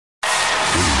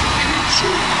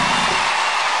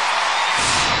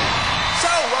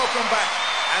welcome back.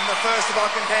 And the first of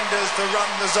our contenders to run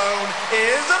the zone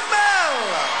is Mel.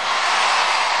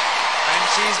 And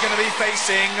she's going to be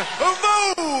facing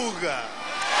Vogue.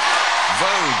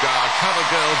 Vogue, our cover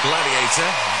girl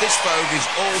Gladiator. This Vogue is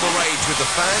all the rage with the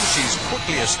fans. She's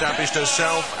quickly established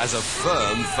herself as a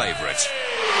firm favourite.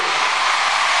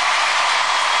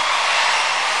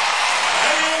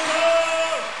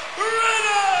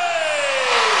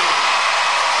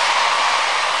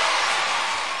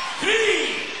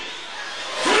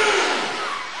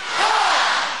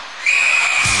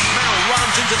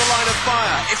 Into the line of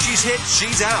fire. If she's hit,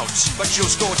 she's out. But she'll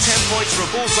score 10 points for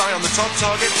a bullseye on the top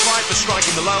target, 5 for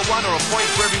striking the lower one, or a point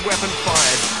for every weapon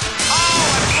fired.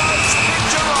 Oh, and Vogue's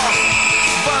picked her off.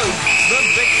 Vogue, the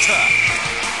victor.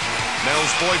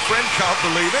 Mel's boyfriend can't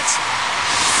believe it.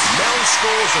 Mel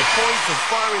scores a point for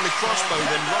firing the crossbow,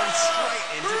 then runs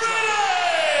straight into trouble.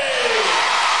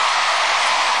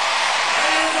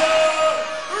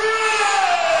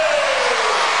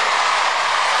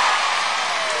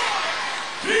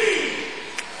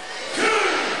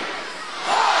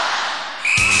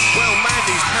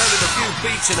 Pounded a few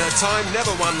beats in her time,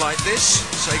 never one like this.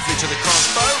 Safely to the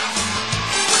crossbow.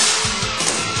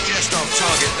 Just off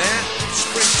target there.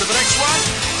 Sprints to the next one.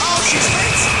 Oh, she's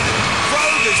hit!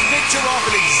 Vogue has picked her off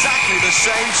in exactly the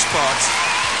same spot.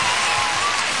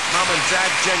 Mum and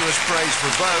Dad, generous praise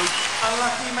for Vogue.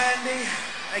 Unlucky Mandy.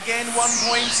 Again, 1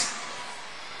 point.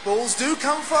 Balls do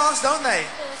come fast, don't they?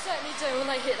 Yeah, they certainly do. When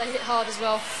they hit hard as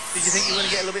well. Did you think you were going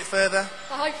to get a little bit further?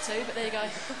 I hope to, but there you go.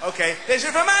 Okay, there's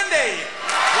it for Mandy. 1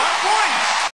 point.